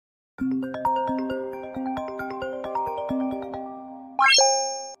Making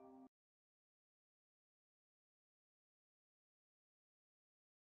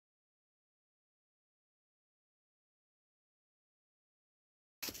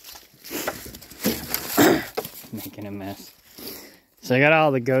a mess. So I got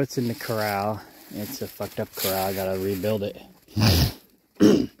all the goats in the corral. It's a fucked up corral. I gotta rebuild it.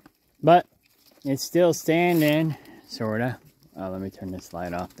 But it's still standing, sorta. Oh, let me turn this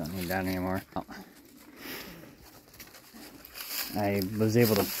light off. Don't need that anymore. Oh. I was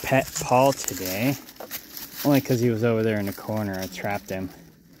able to pet Paul today, only because he was over there in the corner. I trapped him.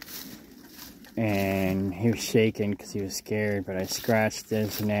 And he was shaking because he was scared, but I scratched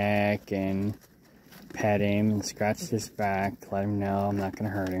his neck and pet him and scratched his back, let him know I'm not going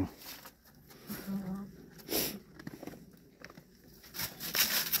to hurt him.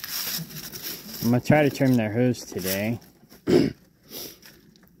 I'm going to try to trim their hooves today.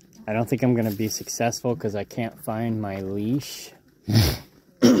 I don't think I'm going to be successful because I can't find my leash.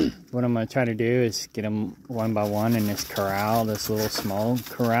 What I'm going to try to do is get them one by one in this corral, this little small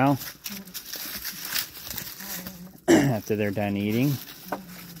corral, after they're done eating.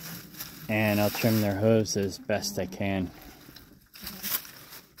 And I'll trim their hooves as best I can.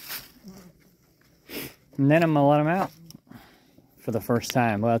 And then I'm going to let them out for the first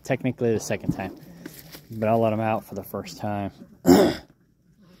time. Well, technically the second time. But I'll let them out for the first time.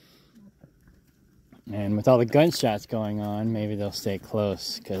 And with all the gunshots going on, maybe they'll stay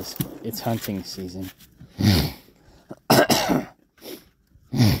close because it's hunting season.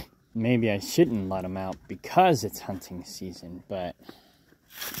 Maybe I shouldn't let them out because it's hunting season, but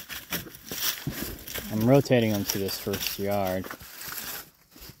I'm rotating them to this first yard.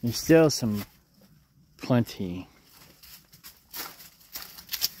 There's still plenty.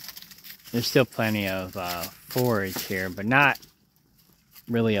 There's still plenty of forage here, but not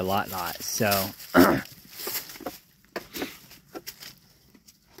really a lot. So I'm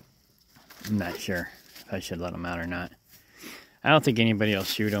not sure if I should let them out or not. I don't think anybody will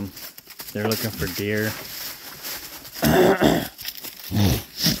shoot them. They're looking for deer.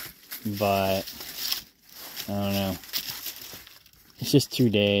 But I don't know. It's just 2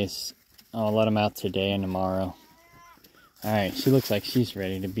 days. I'll let them out today and tomorrow. Alright, she looks like she's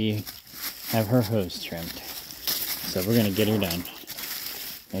ready to have her hooves trimmed. So we're gonna get her done.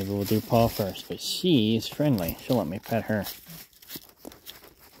 Maybe we'll do Paul first, but she is friendly. She'll let me pet her.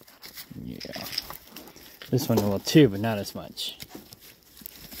 Yeah. This one will too, but not as much.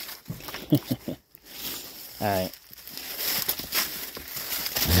 Alright.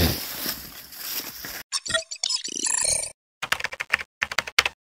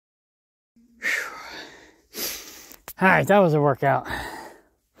 Alright, that was a workout.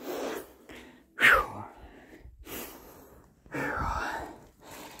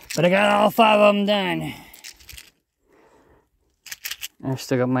 But I got all 5 of them done. I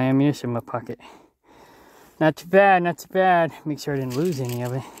still got my ammunition in my pocket. Not too bad, not too bad. Make sure I didn't lose any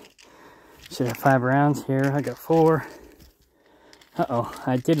of it. Should have 5 rounds here. I got 4. Uh-oh,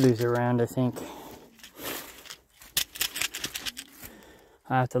 I did lose a round, I think.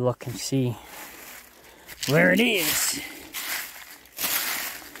 I have to look and see where it is.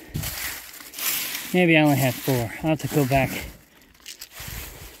 Maybe I only had 4. I'll have to go back.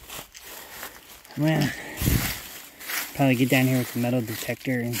 Well, probably get down here with the metal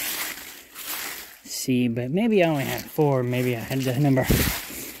detector and see, but maybe I only had 4. Maybe I had the number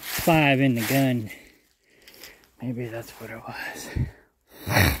 5 in the gun. Maybe that's what it was.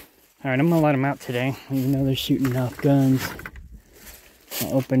 Alright, I'm gonna let them out today, even though they're shooting off guns.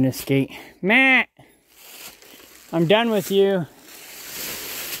 I'll open this gate. Matt! I'm done with you.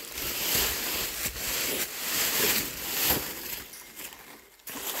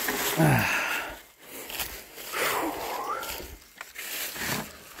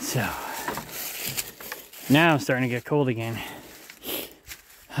 So, now I'm starting to get cold again.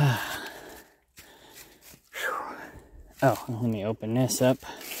 Oh, let me open this up.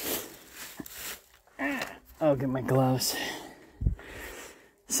 I'll get my gloves.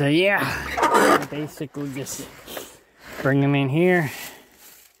 So yeah, basically just bring them in here,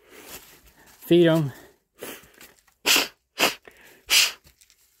 feed them.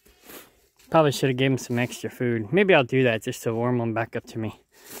 Probably should have given them some extra food. Maybe I'll do that just to warm them back up to me.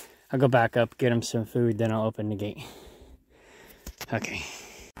 I'll go back up, get them some food, then I'll open the gate. Okay.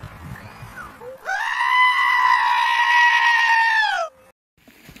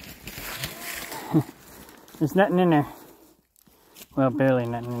 There's nothing in there. Well, barely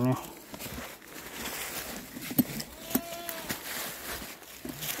nothing in there.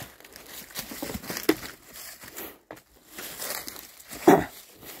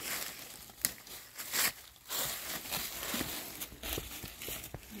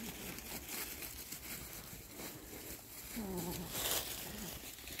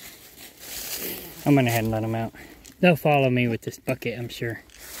 I'm gonna head and let them out. They'll follow me with this bucket, I'm sure.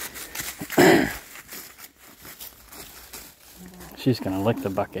 She's gonna lick the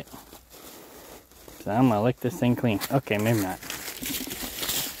bucket. So I'm gonna lick this thing clean. Okay, maybe not.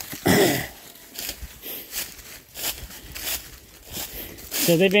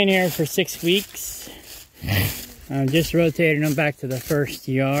 So they've been here for 6 weeks. Just rotated them back to the first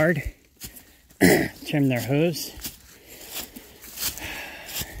yard. Trim their hooves.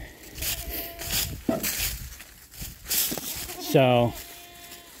 So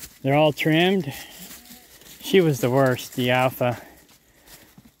they're all trimmed. She was the worst, the alpha.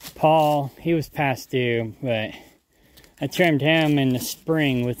 Paul, he was past due, but I trimmed him in the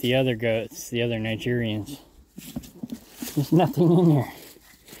spring with the other goats, the other Nigerians. There's nothing in here.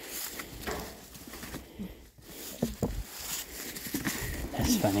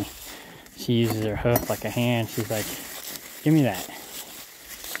 That's funny. She uses her hoof like a hand. She's like, give me that.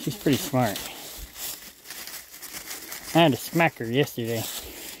 She's pretty smart. I had to smack her yesterday.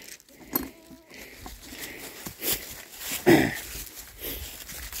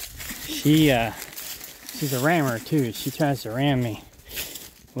 She's a rammer too. She tries to ram me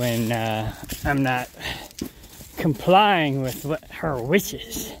when I'm not complying with what her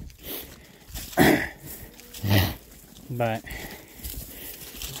wishes. But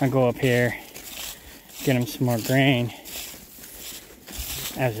I'll go up here, get them some more grain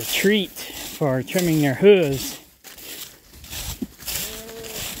as a treat for trimming their hooves.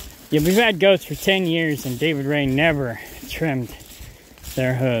 Yeah, we've had goats for 10 years and David Ray never trimmed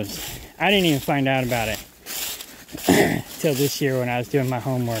their hooves. I didn't even find out about it till this year when I was doing my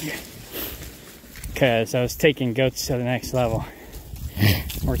homework, because I was taking goats to the next level.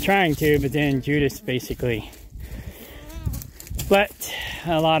 We're trying to, but then Judas basically let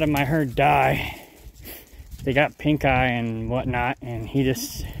a lot of my herd die. They got pink eye and whatnot, and he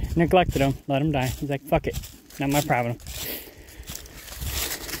just neglected them, let them die. He's like, fuck it, not my problem.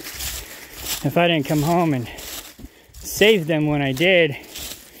 If I didn't come home and save them when I did,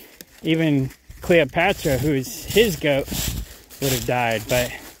 even Cleopatra, who's his goat, would have died,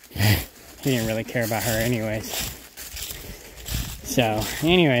 but he didn't really care about her anyways. So,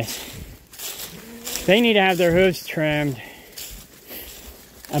 anyways, they need to have their hooves trimmed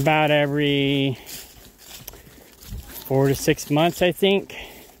about every 4 to 6 months, I think.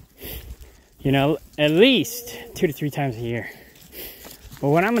 You know, at least 2 to 3 times a year. But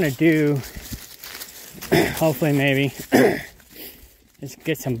what I'm gonna do, hopefully maybe, is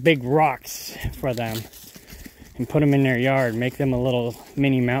get some big rocks for them and put them in their yard, make them a little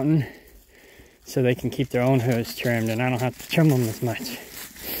mini mountain so they can keep their own hooves trimmed and I don't have to trim them as much.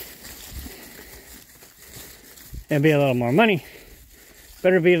 It'll be a little more money,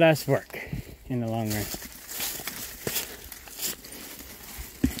 but it'll be less work in the long run.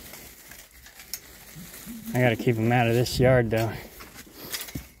 I gotta keep them out of this yard though.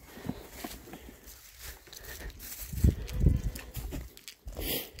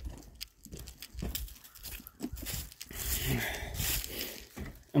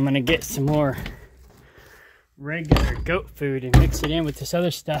 I'm gonna get some more regular goat food and mix it in with this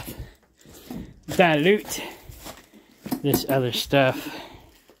other stuff. Dilute this other stuff.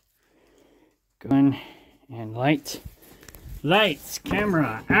 Going and lights,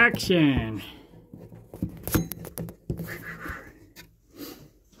 camera, action.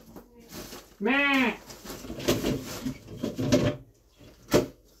 Man.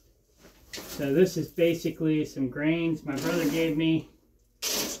 So this is basically some grains my brother gave me,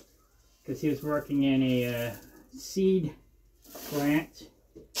 because he was working in a seed plant.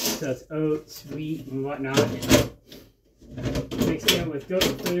 So it's oats, wheat, and whatnot. Mixed in with goat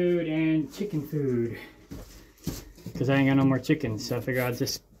food and chicken food, because I ain't got no more chickens, so I figure I'll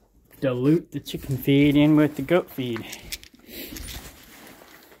just dilute the chicken feed in with the goat feed.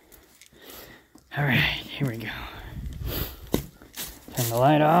 Alright, here we go. Turn the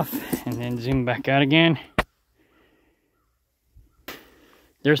light off and then zoom back out again.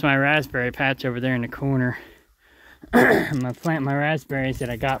 There's my raspberry patch over there in the corner. I'm gonna plant my raspberries that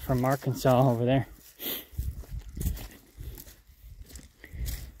I got from Arkansas over there.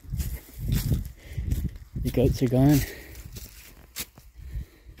 The goats are gone.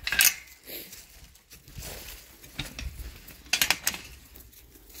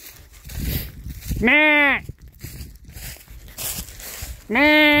 Meh!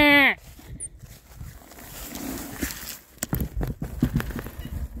 Meh!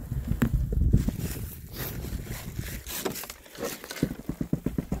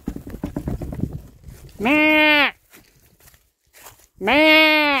 Meh!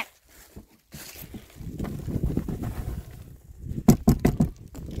 Meh!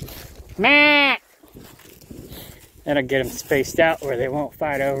 Meh! That'll get them spaced out where they won't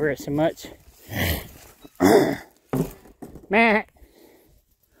fight over it so much. Matt.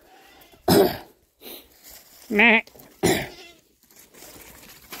 Matt.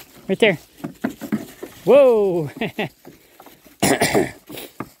 Right there. Whoa.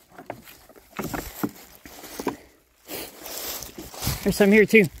 There's some here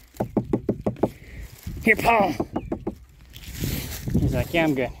too. Here, Paul. He's like, yeah,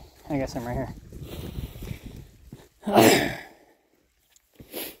 I'm good. I got some right here.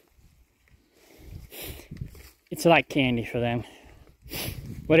 It's like candy for them.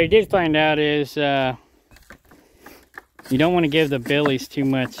 What I did find out is you don't want to give the billies too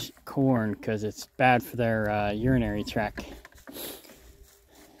much corn because it's bad for their urinary tract.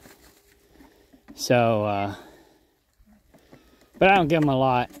 So, but I don't give them a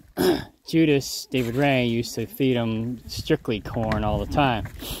lot. Judas, David Ray, used to feed them strictly corn all the time,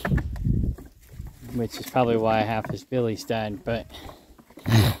 which is probably why half his billies died, but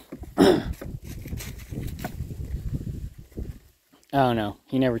I don't know.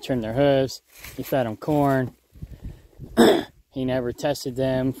 He never trimmed their hooves. He fed them corn. He never tested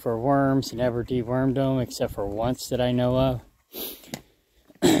them for worms. He never dewormed them, except for once that I know of.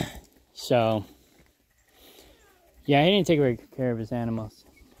 So, yeah, he didn't take very good care of his animals.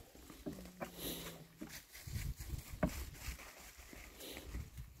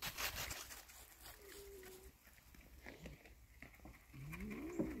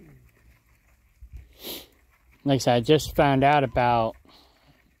 Like I said, I just found out about,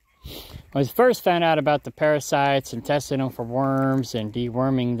 I first found out about the parasites and testing them for worms and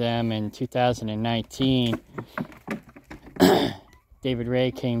deworming them in 2019. David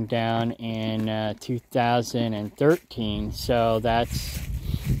Ray came down in 2013, so that's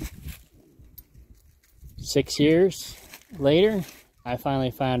 6 years later. I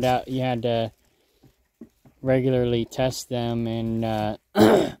finally found out you had to regularly test them and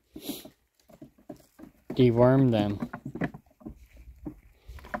deworm them.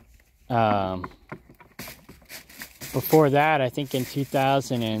 Before that, I think in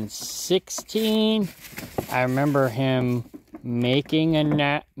 2016, I remember him making an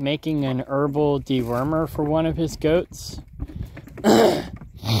herbal dewormer for one of his goats. And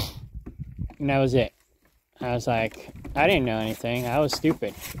that was it. I was like, I didn't know anything. I was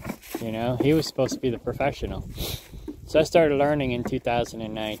stupid. You know, he was supposed to be the professional. So I started learning in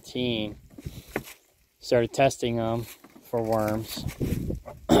 2019. Started testing them for worms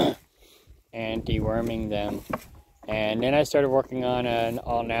and deworming them. And then I started working on an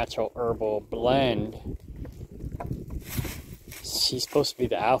all-natural herbal blend. She's supposed to be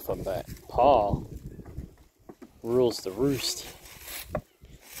the alpha, but Paul rules the roost.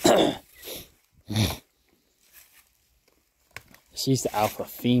 She's the alpha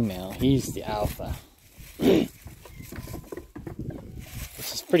female. He's the alpha. Which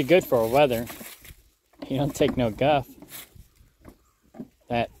is pretty good for a weather. You don't take no guff.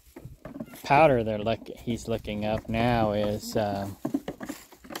 That powder he's looking up now is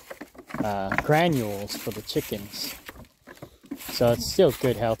granules for the chickens. So it's still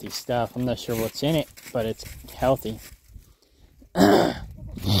good, healthy stuff. I'm not sure what's in it, but it's healthy.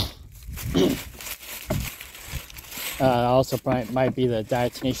 Also probably might be the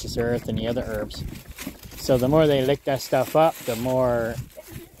diatomaceous earth and the other herbs. So the more they lick that stuff up, the more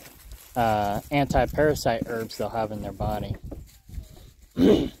anti-parasite herbs they'll have in their body.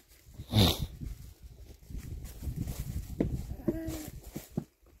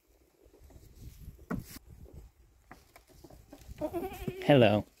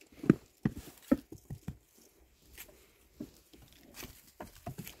 Hello.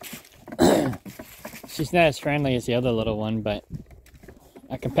 She's not as friendly as the other little one, but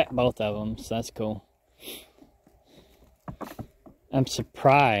I can pet both of them, so that's cool. I'm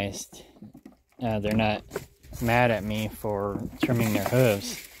surprised they're not mad at me for trimming their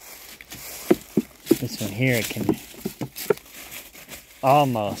hooves. This one here I can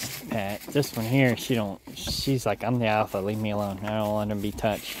almost pet. This one here, she's like, I'm the alpha, leave me alone. I don't want to be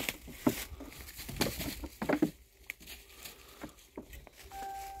touched.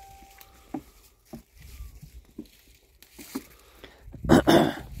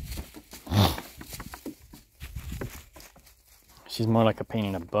 She's more like a pain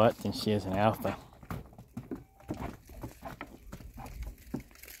in the butt than she is an alpha.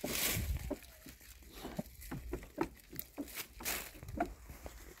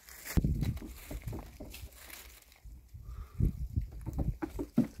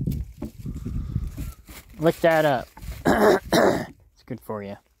 Look that up. It's good for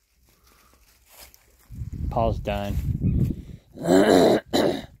you. Paul's done.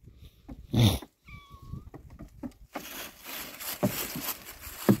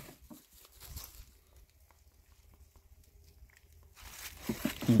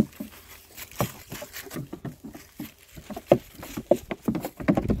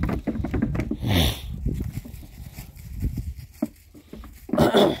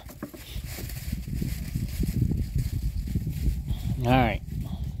 Alright.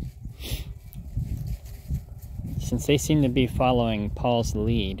 Since they seem to be following Paul's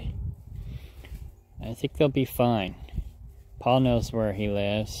lead, I think they'll be fine. Paul knows where he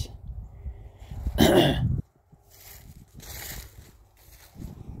lives.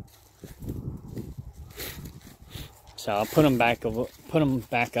 So I'll put them back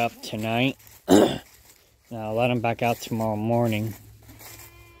up tonight. I'll let them back out tomorrow morning.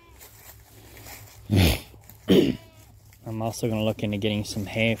 I'm also going to look into getting some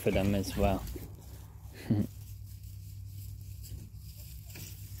hay for them as well.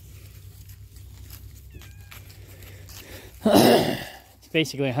 It's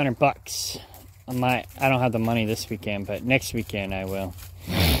basically $100. I don't have the money this weekend, but next weekend I will.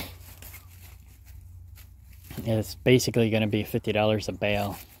 It's basically going to be $50 a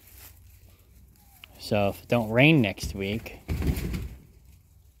bale. So if it don't rain next week,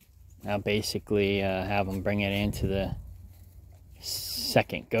 I'll basically have them bring it into the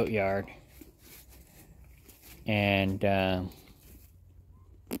second goat yard. And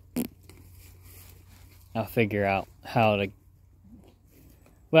I'll figure out how to...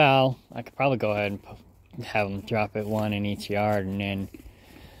 Well, I could probably go ahead and have them drop it one in each yard, and then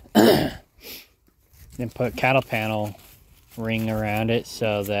then put cattle panel ring around it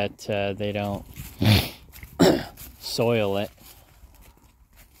so that they don't soil it.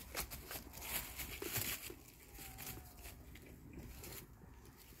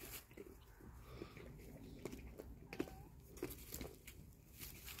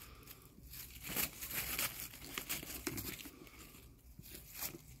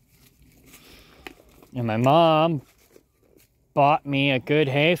 And my mom bought me a good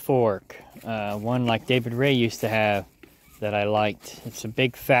hay fork. One like David Ray used to have that I liked. It's a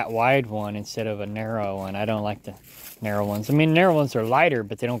big, fat, wide one instead of a narrow one. I don't like the narrow ones. I mean, narrow ones are lighter,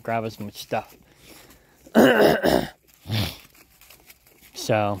 but they don't grab as much stuff.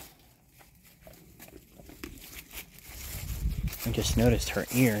 So, I just noticed her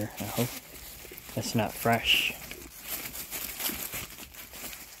ear. I hope that's not fresh.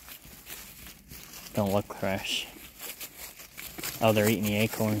 Don't look fresh. Oh, they're eating the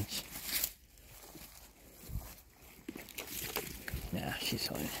acorns. Nah, she's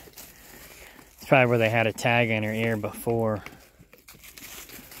fine. It's probably where they had a tag in her ear before.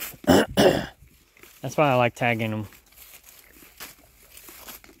 That's why I like tagging them.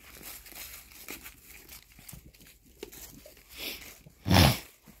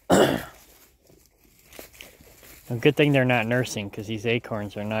 A good thing they're not nursing, because these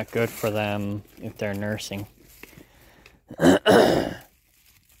acorns are not good for them if they're nursing.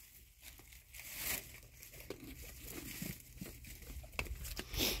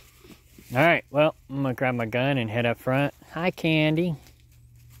 Alright, well, I'm going to grab my gun and head up front. Hi, Candy.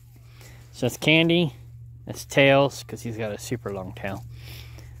 So that's Candy. That's Tails, because he's got a super long tail.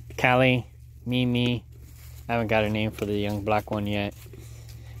 Callie, Mimi. I haven't got a name for the young black one yet.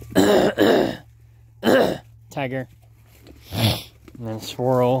 Tiger. And then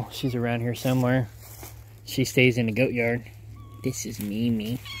Swirl. She's around here somewhere. She stays in the goat yard. This is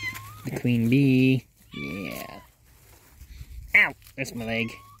Mimi, the queen bee. Yeah. Ow! That's my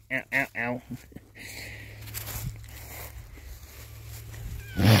leg. Ow, ow, ow.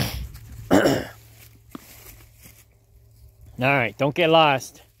 Alright, don't get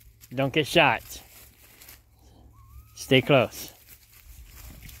lost. Don't get shot. Stay close.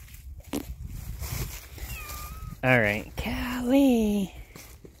 Alright, Callie.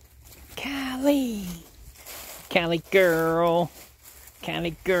 Callie. Callie girl.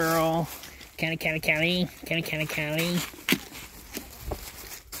 Callie girl. Callie, Callie, Callie. Callie, Callie, Callie.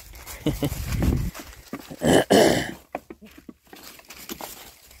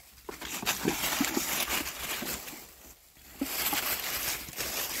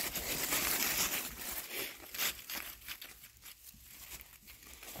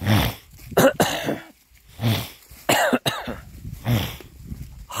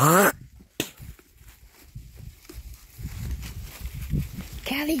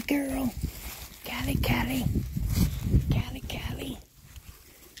 Callie girl. Callie, Callie. Callie, Callie.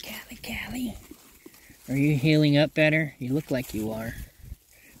 Callie, Callie. Are you healing up better? You look like you are.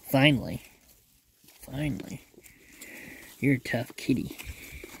 Finally. Finally. You're a tough kitty.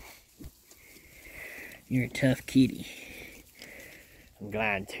 You're a tough kitty. I'm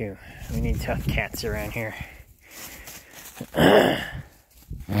glad too. We need tough cats around here. I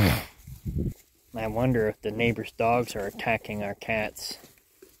wonder if the neighbor's dogs are attacking our cats.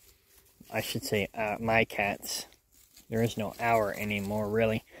 I should say my cats. There is no our anymore,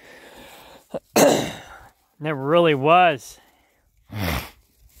 really. Never really was.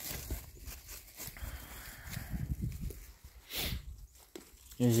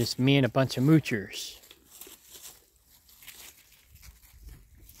 There's just me and a bunch of moochers.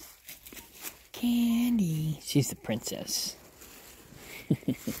 Candy. She's the princess.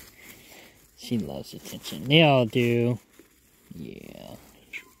 She loves attention. They all do. Yeah.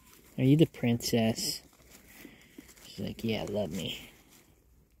 Are you the princess? She's like, yeah, love me.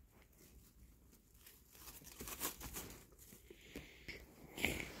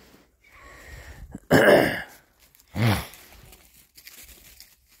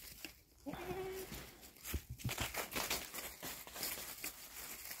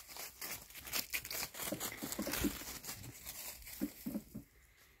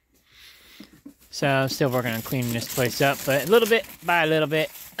 So I'm still working on cleaning this place up, but a little bit by a little bit.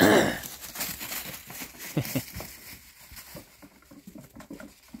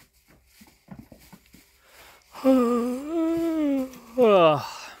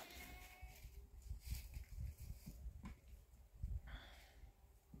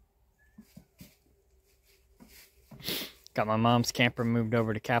 Got my mom's camper moved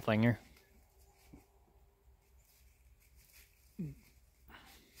over to Kaplinger.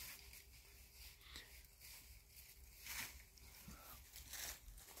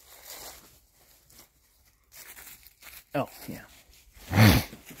 Oh, yeah.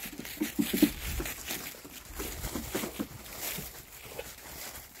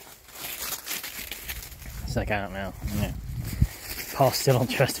 It's like, I don't know. Yeah. Paul still don't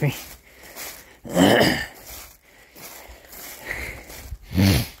trust me.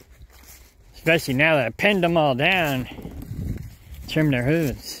 Especially now that I pinned them all down. Trimmed their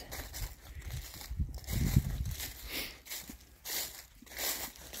hooves.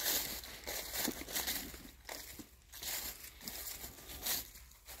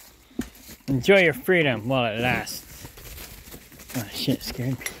 Enjoy your freedom while it lasts. Oh shit, it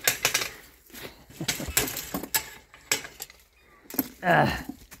scared me.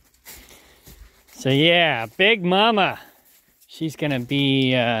 So yeah, Big Mama. She's gonna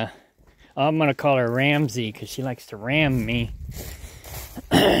be, I'm gonna call her Ramsey because she likes to ram me.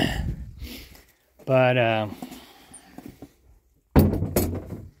 But,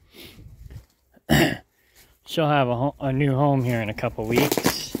 she'll have a new home here in a couple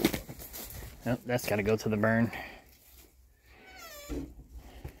weeks. Oh, that's got to go to the burn.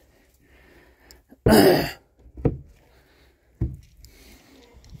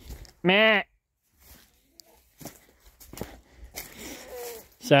 Meh.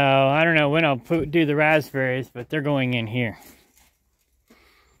 So, I don't know when I'll do the raspberries, but they're going in here.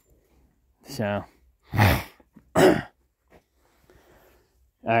 So. Alright,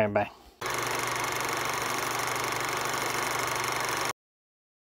 bye.